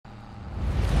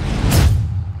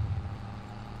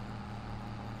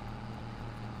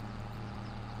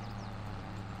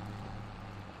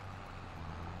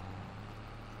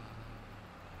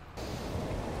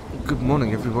Good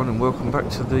morning, everyone, and welcome back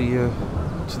to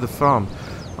the farm.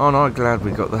 Aren't I glad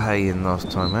we got the hay in last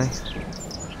time, eh?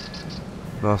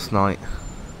 Last night.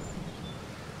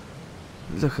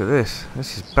 Look at this.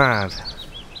 This is bad.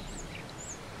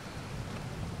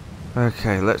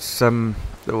 Okay, let's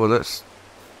let's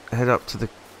head up to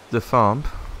the farm.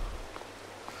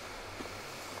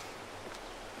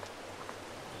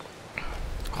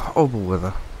 Horrible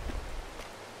weather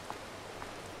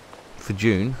for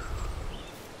June.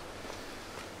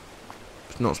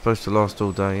 It's not supposed to last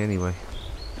all day anyway.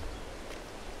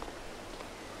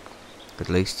 At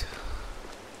least.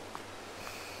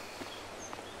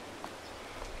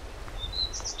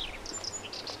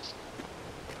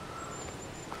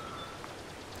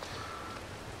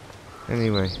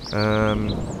 Anyway,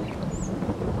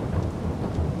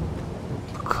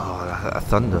 God, that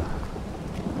thunder.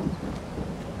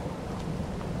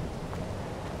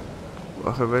 What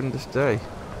a horrendous day.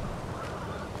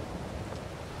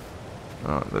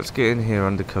 Alright, let's get in here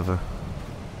undercover.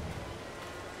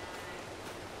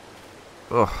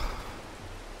 Oh,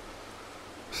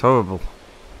 it's horrible.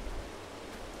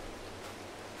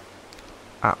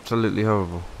 Absolutely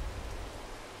horrible.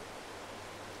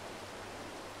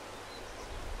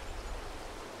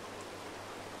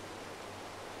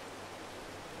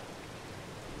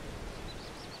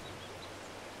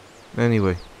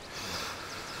 Anyway,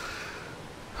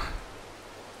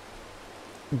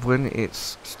 when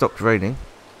it's stopped raining,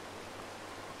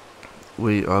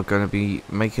 we are going to be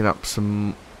making up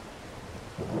some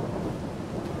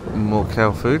more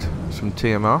cow food, some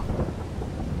TMR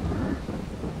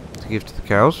to give to the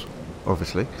cows,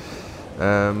 obviously.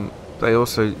 They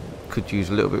also could use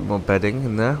a little bit more bedding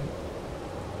in there,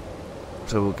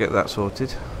 so we'll get that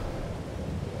sorted.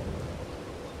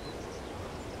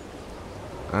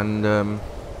 And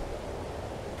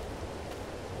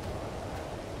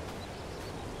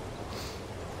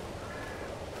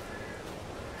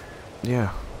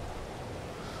yeah,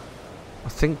 I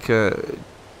think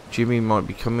Jimmy might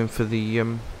be coming for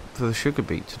the sugar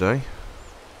beet today.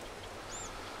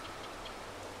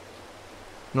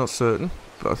 Not certain,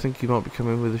 but I think he might be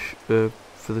coming with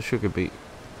for the sugar beet.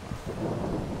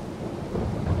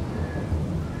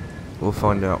 We'll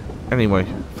find out. Anyway,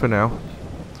 for now,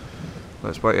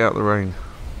 let's wait out the rain.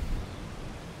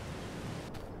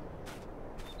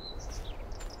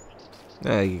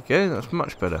 There you go. That's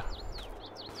much better.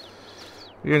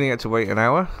 We only had to wait an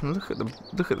hour, and look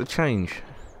at the change.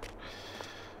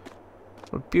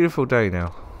 What a beautiful day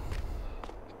now.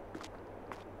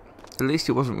 At least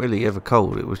it wasn't really ever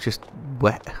cold. It was just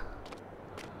wet.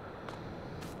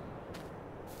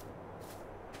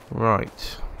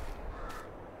 Right.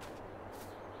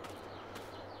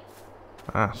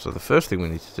 So the first thing we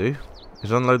need to do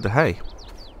is unload the hay.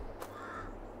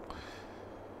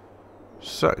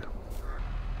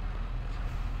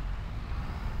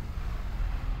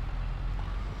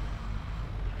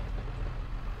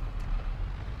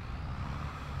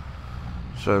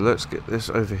 So let's get this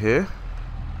over here.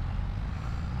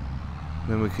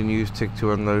 Then we can use Tig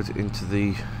to unload into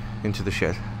the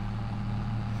shed.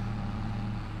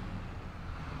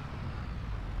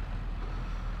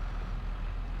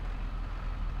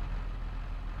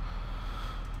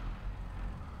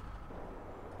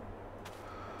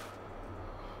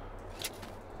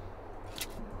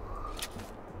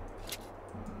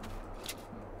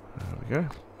 There we go.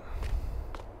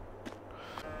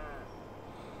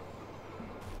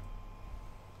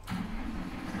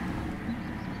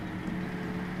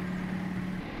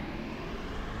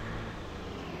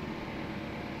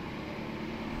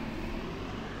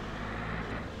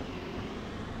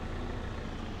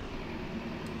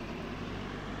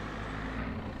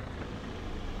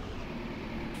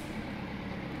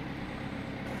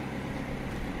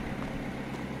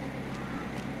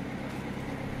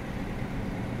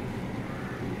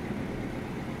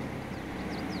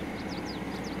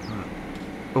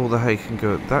 All the hay can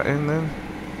go at that end then.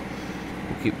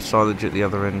 We'll keep the silage at the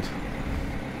other end.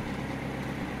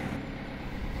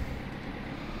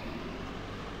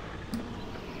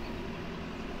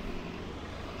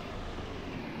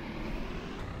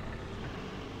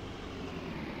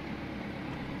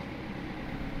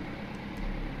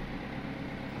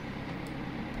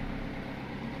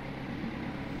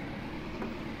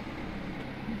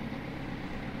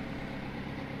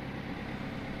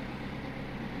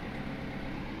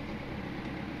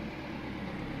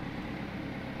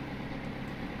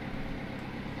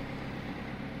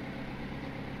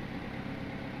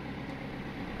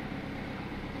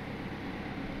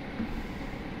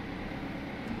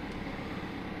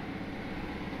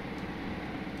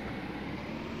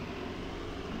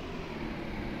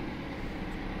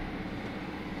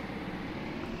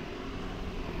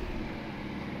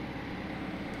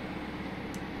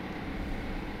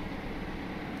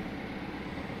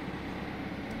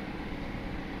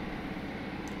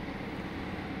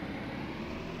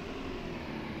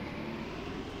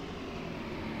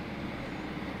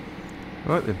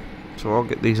 Right then, so I'll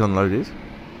get these unloaded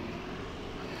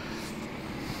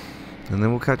and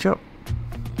then we'll catch up.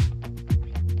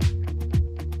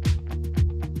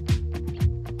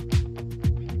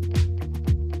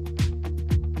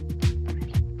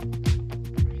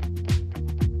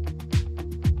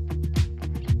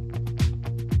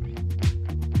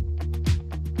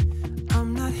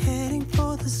 I'm not heading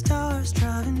for the stars,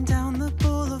 driving down the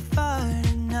boulevard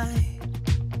at night,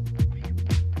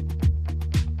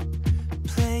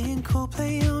 playing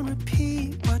Coldplay on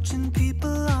repeat, watching people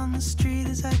on the street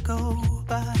as I go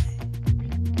by.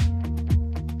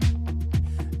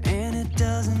 And it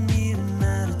doesn't even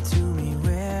matter to me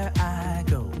where I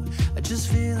go, I just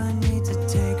feel I need to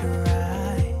take a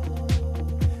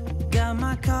ride. Got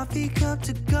my coffee cup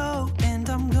to go, and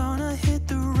I'm gonna hit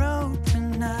the road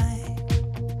tonight.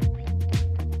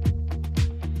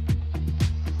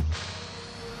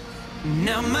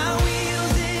 Now my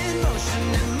wheels in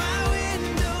motion and my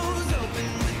windows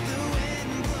open with the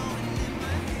wind blowing in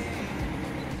my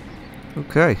hair.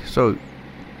 Okay, so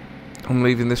I'm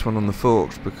leaving this one on the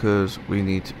forks because we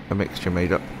need a mixture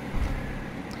made up.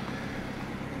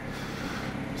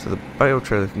 So the bale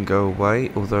trailer can go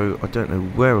away, although I don't know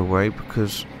where away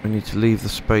because we need to leave the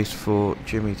space for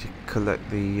Jimmy to collect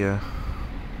the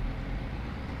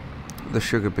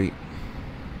sugar beet.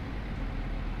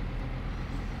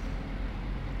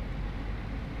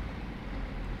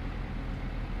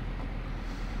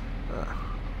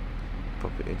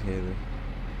 Pop it in here then.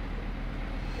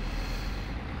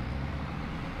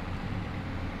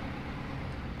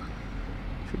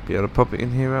 Should be able to pop it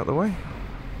in here out the way.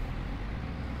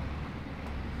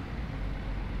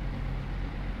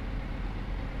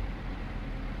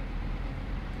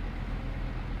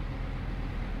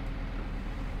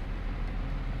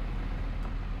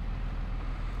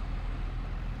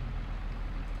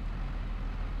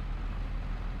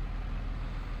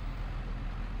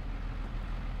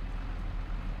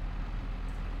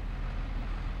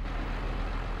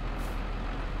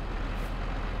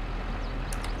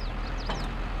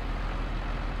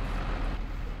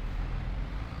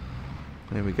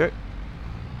 There we go.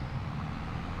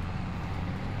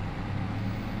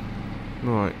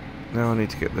 Right, now I need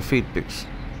to get the feed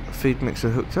mixer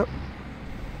hooked up.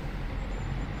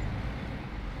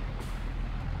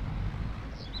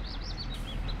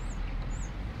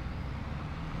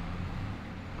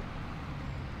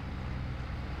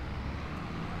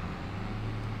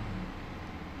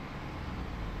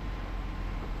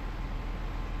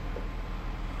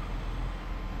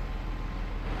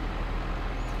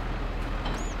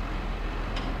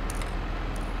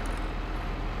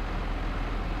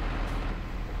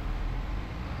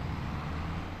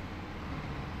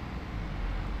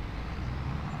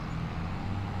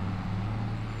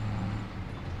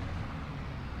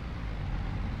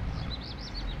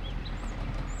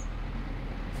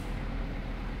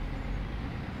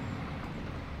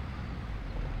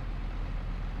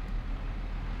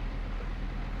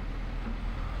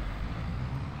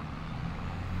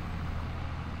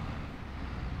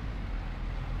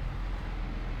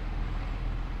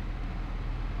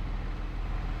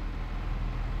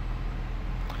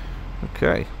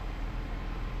 Okay,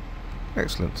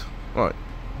 excellent. Right,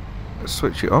 let's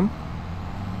switch it on,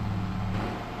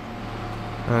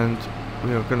 and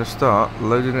we are going to start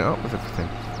loading it up with everything.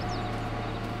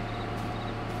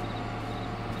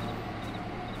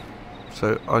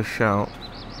 So I shall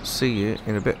see you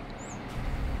in a bit.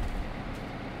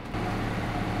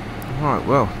 Right,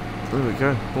 well, there we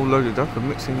go, all loaded up and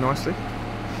mixing nicely.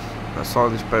 That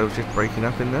silage bale's just breaking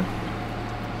up in there.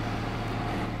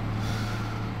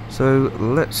 So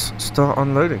let's start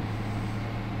unloading.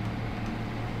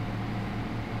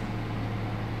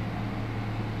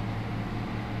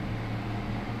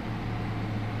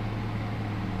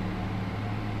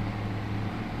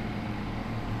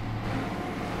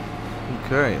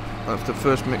 Okay, that's the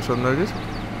first mix unloaded.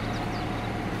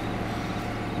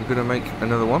 I'm going to make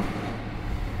another one.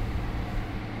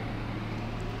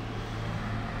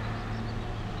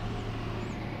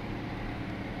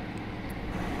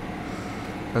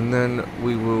 And then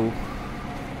we will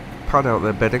pad out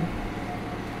their bedding,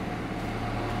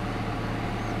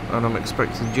 and I'm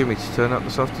expecting Jimmy to turn up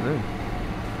this afternoon.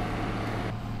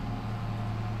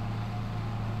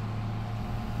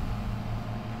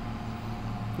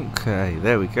 Okay,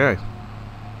 there we go.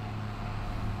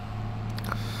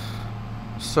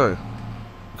 So,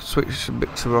 switch the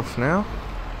mixer off now,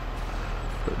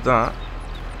 but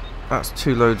that's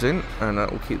 2 loads in, and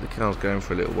that will keep the cows going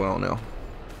for a little while now.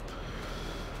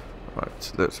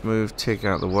 Right, let's move Tig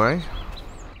out of the way.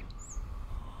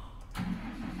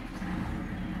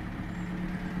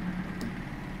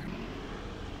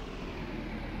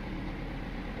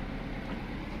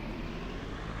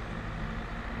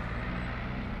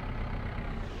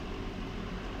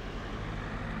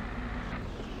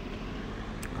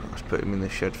 put him in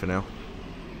this shed for now.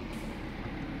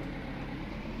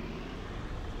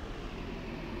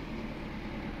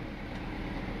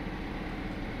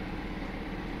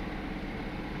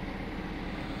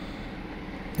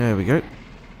 There we go.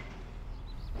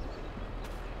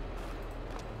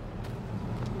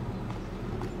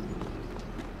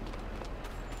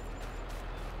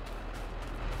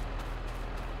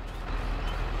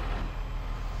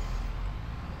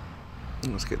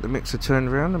 Let's get the mixer turned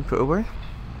around and put away.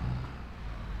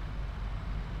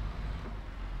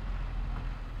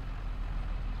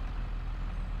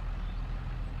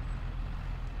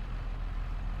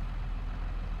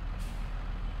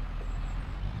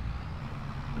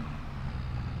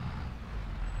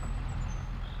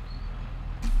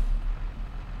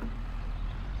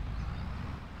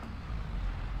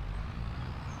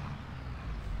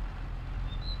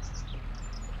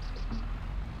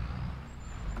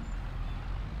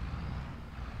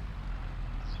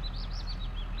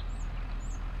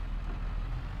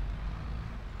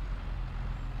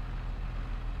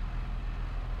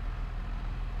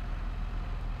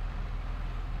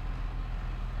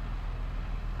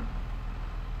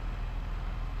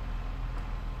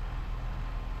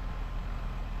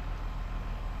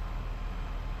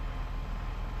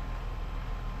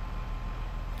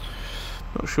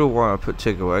 Not sure why I put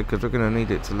TIG away, because we're going to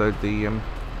need it to load the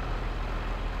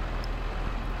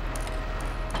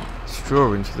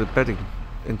straw into the bedding,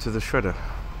 into the shredder.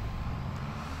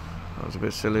 That was a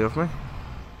bit silly of me.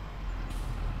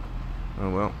 Oh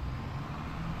well.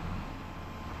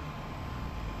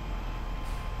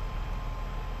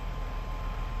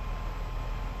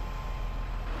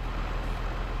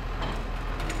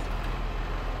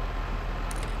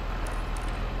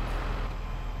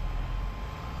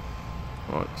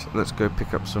 Right, so let's go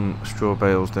pick up some straw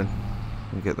bales then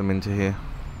and get them into here.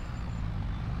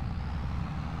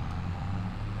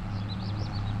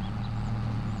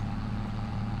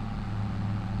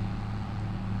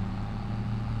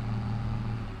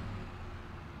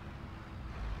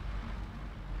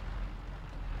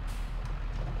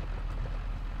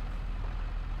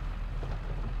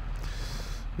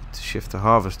 Need to shift the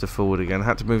harvester forward again. I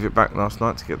had to move it back last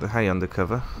night to get the hay under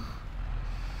cover.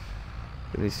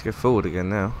 It needs to go forward again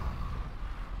now,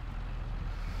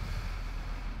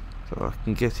 so I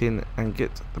can get in and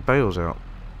get the bales out.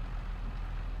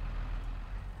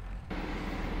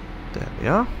 There we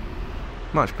are.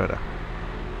 Much better.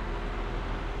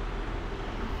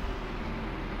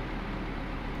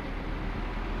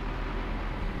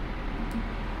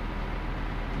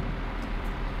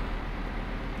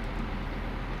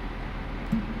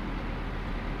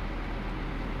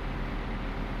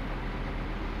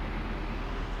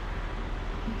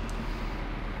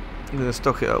 I'm going to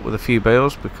stock it up with a few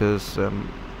bales because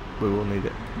we will need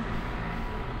it.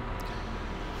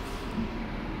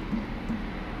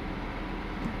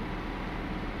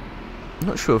 I'm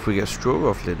not sure if we get straw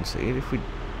off linseed. If we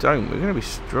don't, we're going to be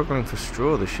struggling for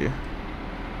straw this year.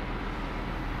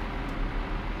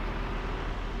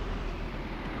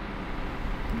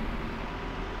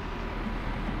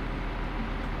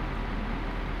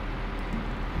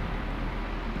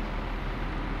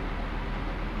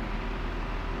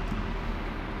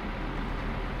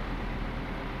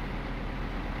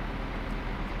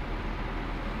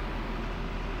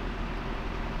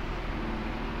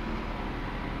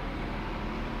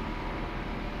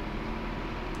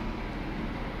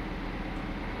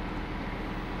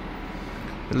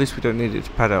 At least we don't need it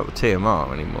to pad out the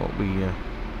TMR anymore.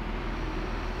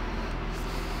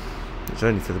 It's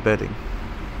only for the bedding.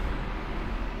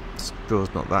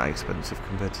 Straw's not that expensive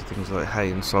compared to things like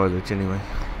hay and silage anyway.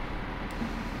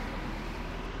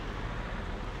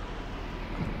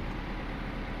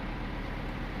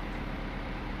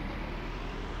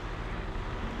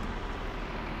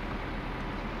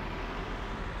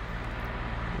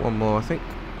 One more, I think.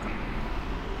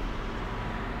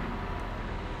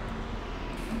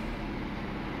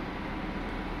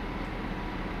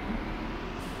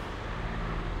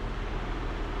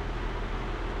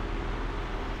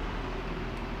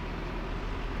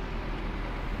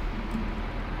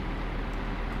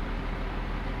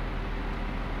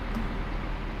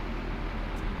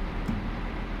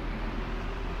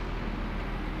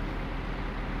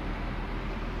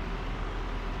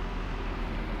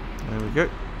 There we go.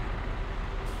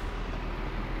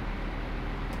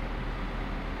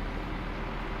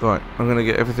 Right, I'm going to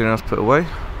get everything else put away,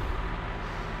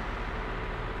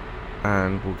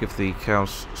 and we'll give the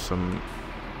cows some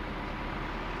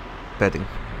bedding.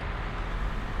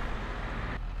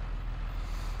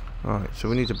 Right, so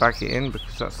we need to back it in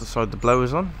because that's the side the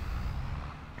blower's on.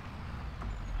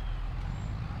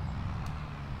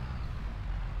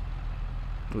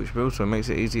 which also makes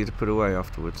it easier to put away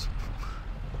afterwards.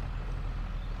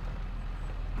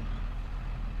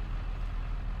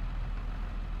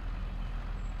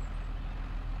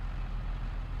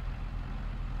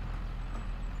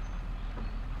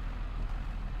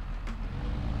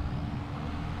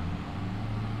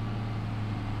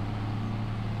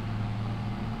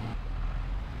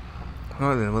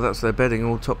 Right then, well that's their bedding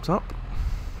all topped up.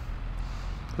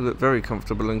 They look very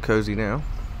comfortable and cosy now.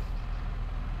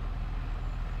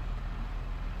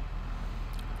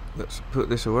 Let's put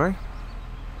this away.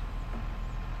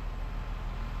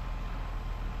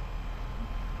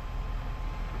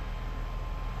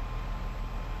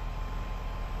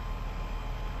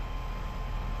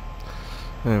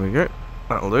 There we go,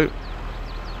 that'll do.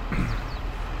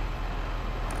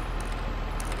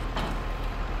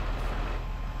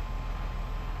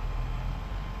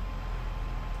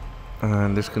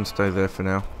 And this can stay there for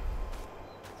now.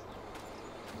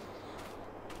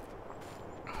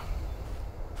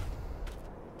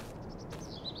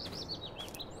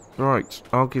 Right,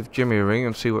 I'll give Jimmy a ring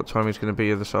and see what time he's going to be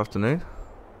here this afternoon.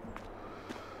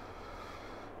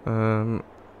 And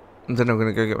then I'm going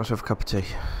to go get myself a cup of tea.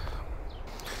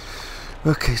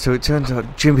 Okay, so it turns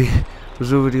out Jimmy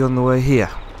was already on the way here.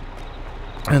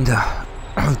 And,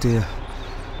 oh dear,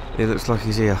 it looks like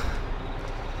he's here.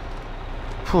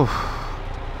 Whew.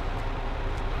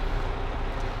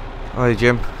 Hi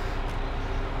Jim.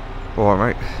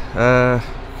 Alright mate.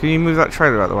 Can you move that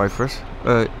trailer out of the way for us?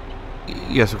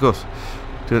 Yes of course.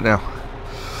 Do it now.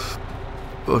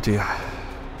 Oh dear.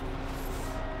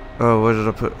 Oh, where did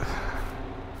I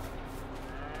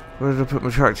put my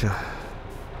tractor?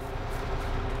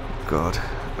 God.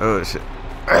 Oh, it's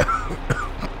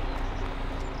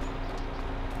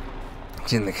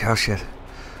it's in the cow shed.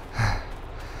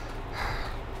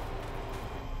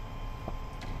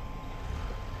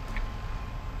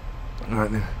 Right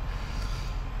then,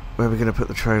 where are we going to put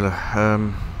the trailer?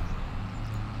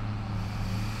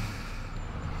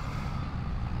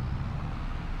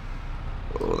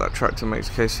 Oh, that tractor makes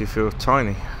Casey feel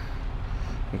tiny.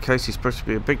 And Casey's supposed to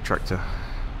be a big tractor.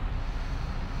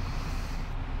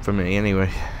 For me,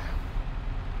 anyway.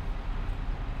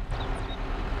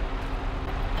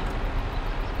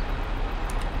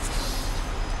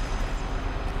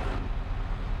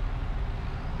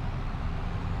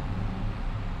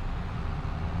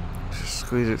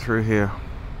 Squeeze it through here.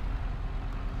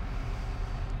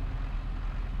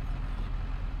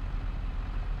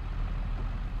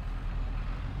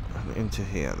 And into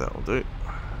here, that'll do.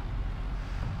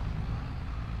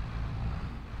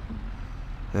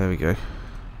 There we go.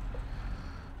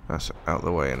 That's out of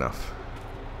the way enough.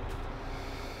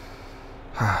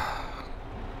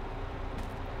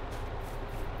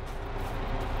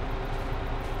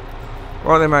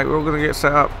 Right then mate, we're all going to get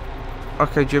set up.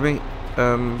 Okay Jimmy.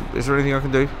 Is there anything I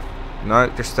can do? No,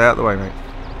 just stay out of the way, mate.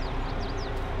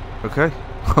 Okay,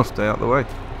 I'll stay out of the way.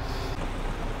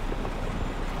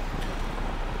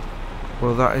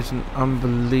 Well, that is an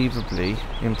unbelievably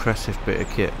impressive bit of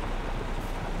kit.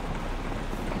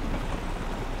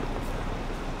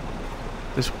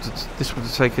 This would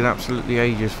have taken absolutely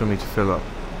ages for me to fill up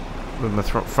with my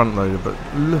front loader, but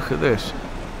look at this.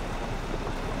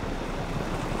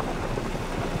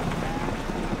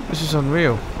 This is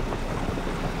unreal.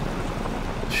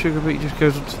 Sugar beet just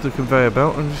goes onto the conveyor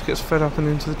belt and just gets fed up and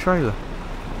into the trailer.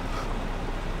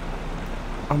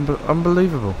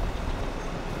 Unbelievable.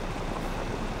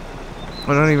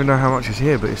 I don't even know how much is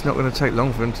here, but it's not going to take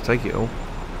long for him to take it all.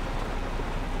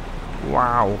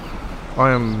 Wow.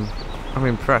 I'm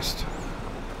impressed.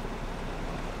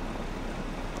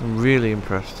 I'm really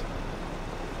impressed.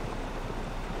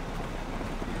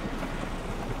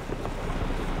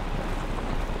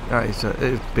 That is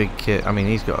a big kit. I mean,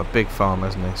 he's got a big farm,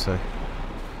 hasn't he? So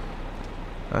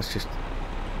that's just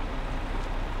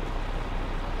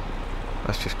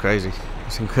crazy.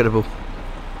 It's incredible.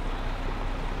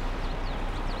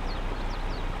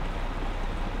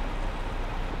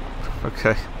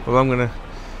 Okay, well I'm gonna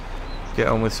get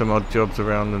on with some odd jobs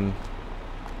around, and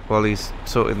while he's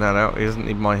sorting that out, he doesn't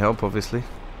need my help, obviously.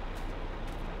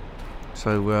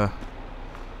 So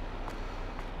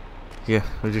yeah,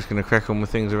 we're just going to crack on with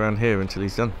things around here until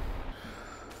he's done.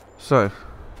 So,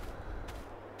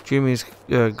 Jimmy's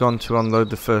gone to unload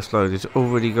the first load. He's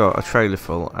already got a trailer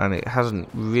full, and it hasn't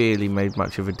really made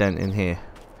much of a dent in here,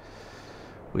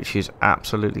 which is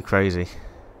absolutely crazy.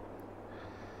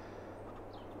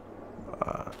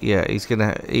 Yeah,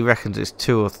 he reckons it's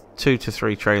two to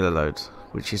three trailer loads,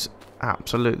 which is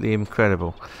absolutely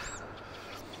incredible.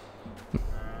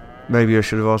 Maybe I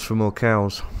should have asked for more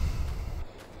cows.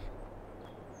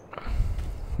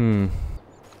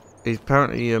 he's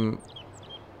apparently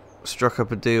struck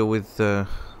up a deal with the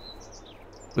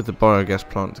biogas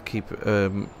plant to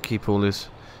keep all his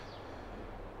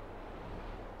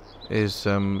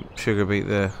sugar beet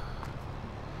there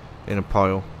in a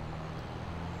pile.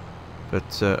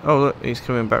 But oh look, he's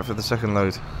coming back for the second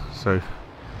load, so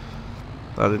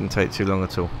that didn't take too long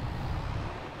at all.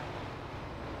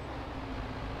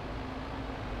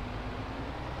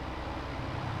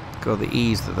 God, the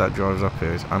ease that drives up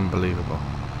here is unbelievable.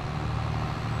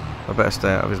 I better stay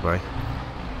out of his way.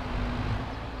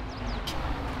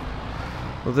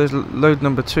 Well, there's load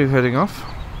number 2 heading off,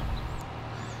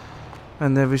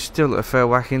 and there is still a fair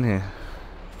whack in here.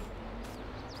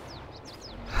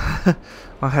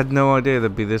 I had no idea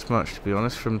there'd be this much, to be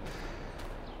honest.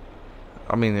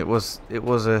 I mean, it was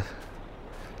a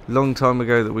long time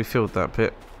ago that we filled that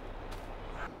pit.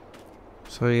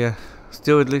 So yeah,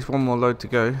 still at least one more load to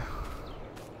go.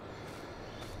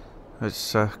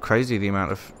 It's crazy the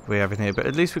amount of we have in here, but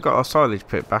at least we got our silage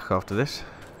pit back after this.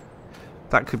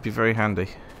 That could be very handy.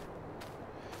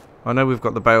 I know we've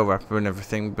got the bale wrapper and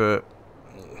everything, but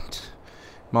it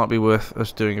might be worth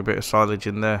us doing a bit of silage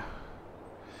in there.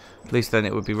 At least then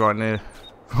it would be right near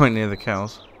the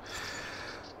cows.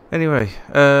 Anyway,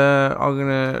 I'm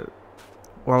gonna,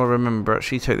 while I remember,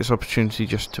 actually take this opportunity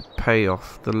just to pay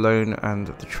off the loan and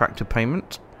the tractor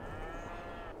payment.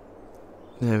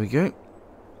 There we go.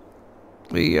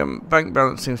 The bank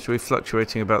balance seems to be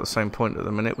fluctuating about the same point at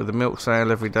the minute, with the milk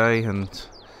sale every day and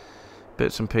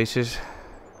bits and pieces,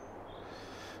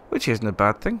 which isn't a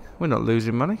bad thing. We're not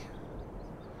losing money.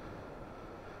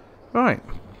 Right.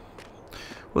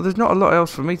 Well, there's not a lot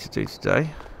else for me to do today,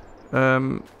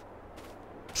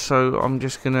 so I'm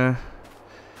just gonna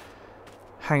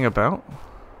hang about.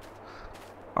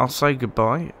 I'll say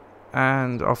goodbye,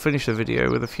 and I'll finish the video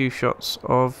with a few shots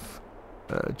of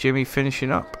Jimmy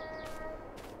finishing up.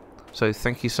 So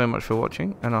thank you so much for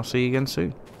watching, and I'll see you again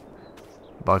soon.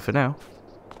 Bye for now.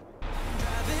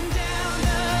 Driving down the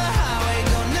highway,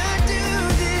 gonna do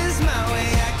this my way.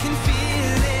 I can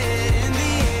feel it in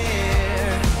the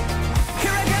air.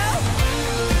 Here I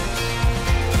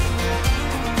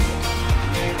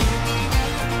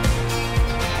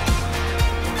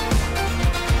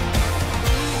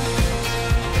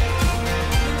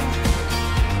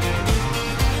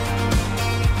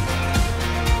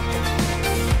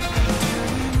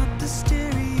up the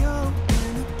stereo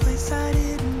in a place I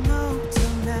didn't know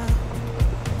till now.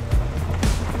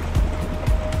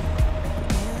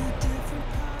 In a different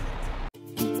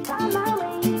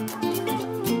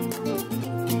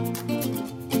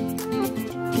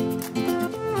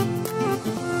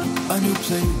A new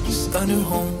place, a new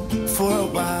home for a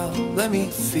while. Let me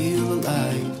feel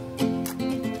alive.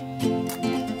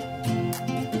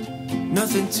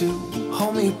 Nothing to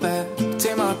hold me back.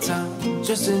 Take my time,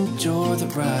 just enjoy the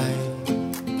ride.